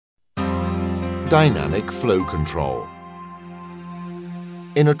Dynamic flow control.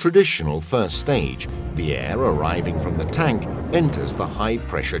 In a traditional first stage, the air arriving from the tank enters the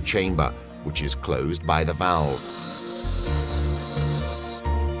high-pressure chamber, which is closed by the valve.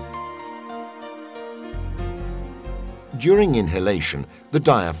 During inhalation, the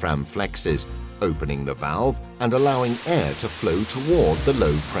diaphragm flexes, opening the valve and allowing air to flow toward the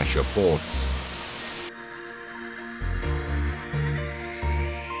low-pressure ports.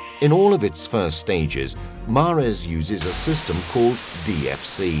 In all of its first stages, Mares uses a system called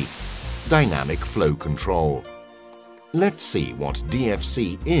DFC, Dynamic Flow Control. Let's see what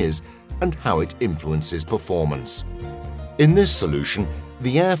DFC is and how it influences performance. In this solution,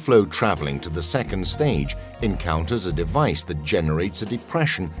 the airflow traveling to the second stage encounters a device that generates a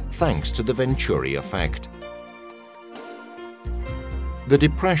depression thanks to the Venturi effect. The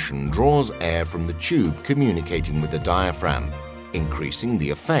depression draws air from the tube communicating with the diaphragm, increasing the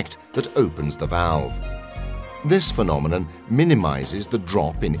effect that opens the valve. This phenomenon minimizes the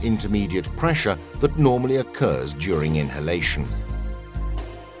drop in intermediate pressure that normally occurs during inhalation.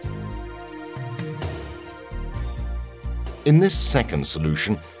 In this second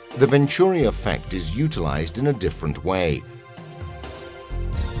solution, the Venturi effect is utilized in a different way.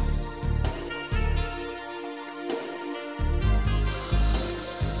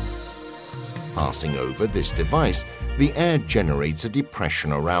 Passing over this device, the air generates a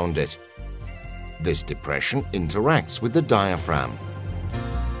depression around it. This depression interacts with the diaphragm.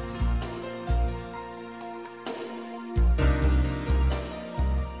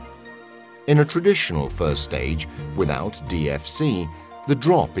 In a traditional first stage, without DFC, the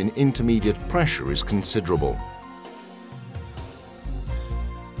drop in intermediate pressure is considerable.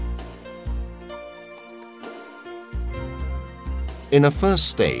 In a first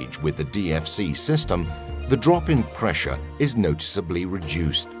stage with the DFC system, the drop in pressure is noticeably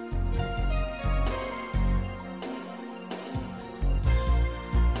reduced.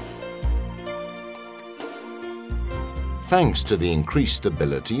 Thanks to the increased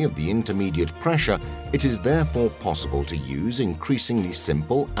stability of the intermediate pressure, it is therefore possible to use increasingly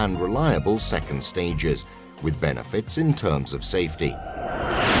simple and reliable second stages, with benefits in terms of safety.